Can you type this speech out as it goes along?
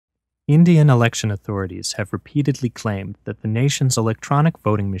Indian election authorities have repeatedly claimed that the nation's electronic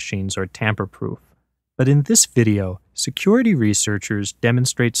voting machines are tamper-proof. But in this video, security researchers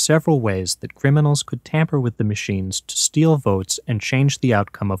demonstrate several ways that criminals could tamper with the machines to steal votes and change the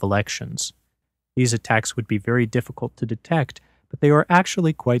outcome of elections. These attacks would be very difficult to detect, but they are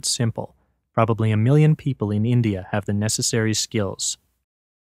actually quite simple. Probably 1 million people in India have the necessary skills.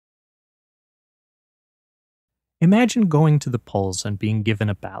 Imagine going to the polls and being given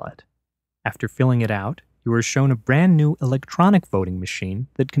a ballot. After filling it out, you are shown a brand new electronic voting machine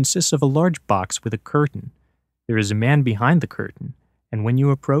that consists of a large box with a curtain. There is a man behind the curtain, and when you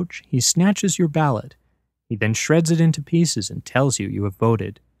approach, he snatches your ballot. He then shreds it into pieces and tells you you have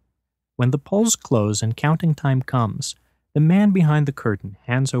voted. When the polls close and counting time comes, the man behind the curtain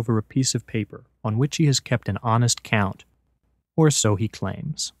hands over a piece of paper on which he has kept an honest count, or so he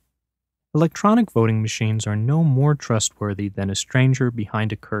claims. Electronic voting machines are no more trustworthy than a stranger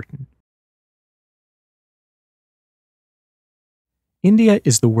behind a curtain. India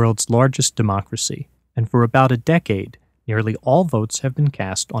is the world's largest democracy, and for about a decade, nearly all votes have been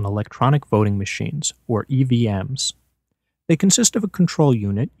cast on electronic voting machines, or EVMs. They consist of a control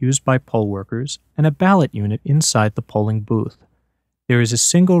unit used by poll workers and a ballot unit inside the polling booth. There is a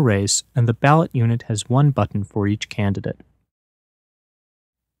single race, and the ballot unit has one button for each candidate.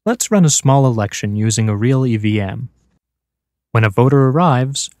 Let's run a small election using a real EVM. When a voter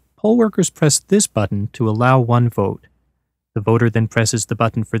arrives, poll workers press this button to allow one vote. The voter then presses the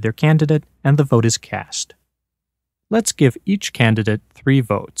button for their candidate, and the vote is cast. Let's give each candidate 3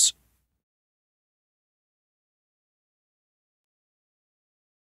 votes.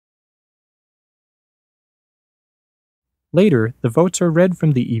 Later, the votes are read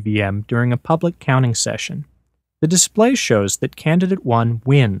from the EVM during a public counting session. The display shows that candidate 1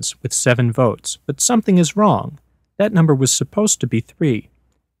 wins with 7 votes, but something is wrong. That number was supposed to be 3.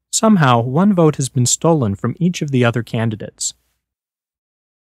 Somehow, 1 vote has been stolen from each of the other candidates.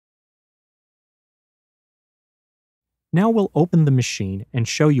 Now we'll open the machine and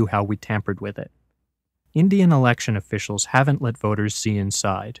show you how we tampered with it. Indian election officials haven't let voters see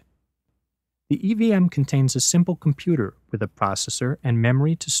inside. The EVM contains a simple computer with a processor and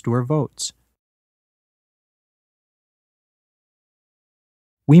memory to store votes.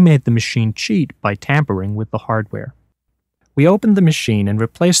 We made the machine cheat by tampering with the hardware. We opened the machine and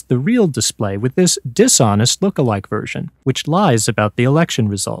replaced the real display with this dishonest lookalike version, which lies about the election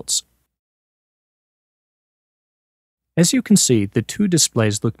results. As you can see, the 2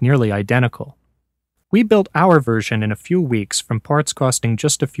 displays look nearly identical. We built our version in a few weeks from parts costing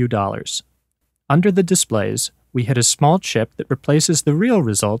just a few dollars. Under the displays, we had a small chip that replaces the real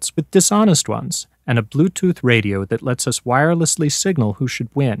results with dishonest ones, and a Bluetooth radio that lets us wirelessly signal who should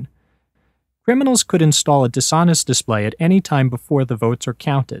win. Criminals could install a dishonest display at any time before the votes are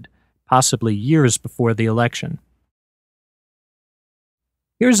counted, possibly years before the election.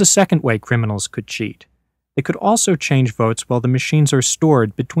 Here's a second way criminals could cheat. They could also change votes while the machines are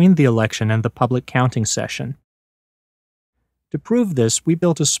stored between the election and the public counting session. To prove this, we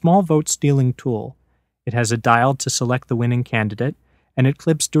built a small vote-stealing tool. It has a dial to select the winning candidate, and it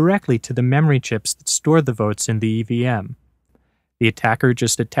clips directly to the memory chips that store the votes in the EVM. The attacker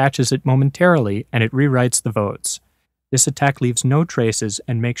just attaches it momentarily, and it rewrites the votes. This attack leaves no traces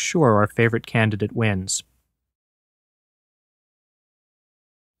and makes sure our favorite candidate wins.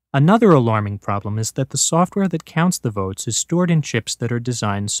 Another alarming problem is that the software that counts the votes is stored in chips that are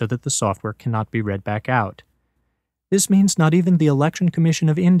designed so that the software cannot be read back out. This means not even the Election Commission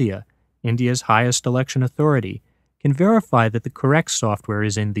of India, India's highest election authority, can verify that the correct software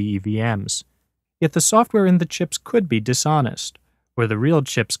is in the EVMs. Yet the software in the chips could be dishonest, or the real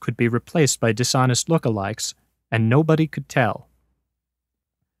chips could be replaced by dishonest lookalikes, and nobody could tell.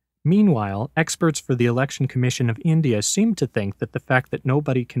 Meanwhile, experts for the Election Commission of India seem to think that the fact that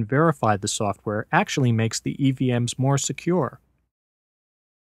nobody can verify the software actually makes the EVMs more secure.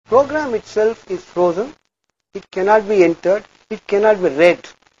 The program itself is frozen. It cannot be entered. It cannot be read.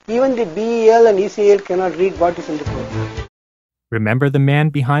 Even the BEL and ECL cannot read what is in the program. Remember the man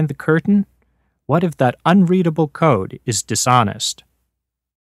behind the curtain? What if that unreadable code is dishonest?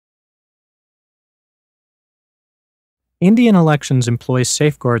 Indian elections employ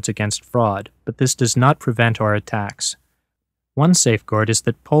safeguards against fraud, but this does not prevent our attacks. One safeguard is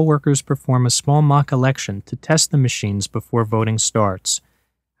that poll workers perform a small mock election to test the machines before voting starts.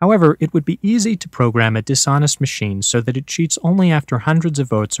 However, it would be easy to program a dishonest machine so that it cheats only after hundreds of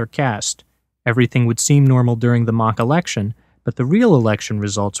votes are cast. Everything would seem normal during the mock election, but the real election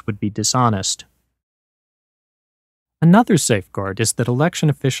results would be dishonest. Another safeguard is that election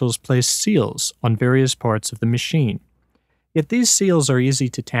officials place seals on various parts of the machine. Yet these seals are easy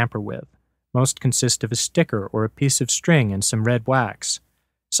to tamper with. Most consist of a sticker or a piece of string and some red wax.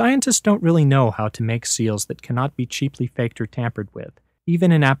 Scientists don't really know how to make seals that cannot be cheaply faked or tampered with,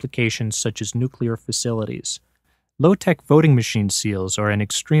 even in applications such as nuclear facilities. Low-tech voting machine seals are an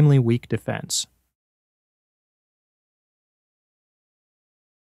extremely weak defense.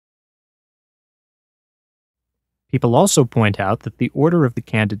 People also point out that the order of the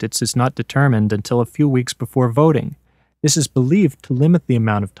candidates is not determined until a few weeks before voting. This is believed to limit the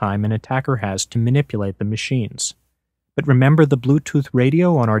amount of time an attacker has to manipulate the machines. But remember the Bluetooth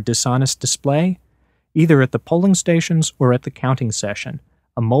radio on our dishonest display? Either at the polling stations or at the counting session,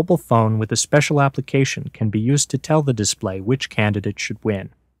 a mobile phone with a special application can be used to tell the display which candidate should win.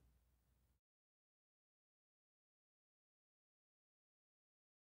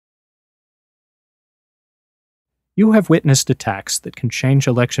 You have witnessed attacks that can change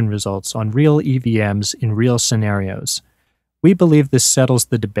election results on real EVMs in real scenarios. We believe this settles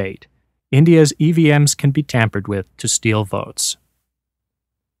the debate. India's EVMs can be tampered with to steal votes.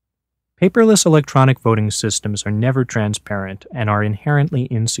 Paperless electronic voting systems are never transparent and are inherently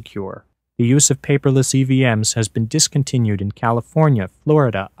insecure. The use of paperless EVMs has been discontinued in California,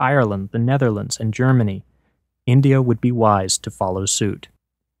 Florida, Ireland, the Netherlands, and Germany. India would be wise to follow suit.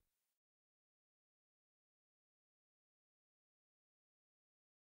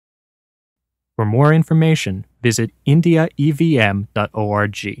 For more information, visit indiaevm.org.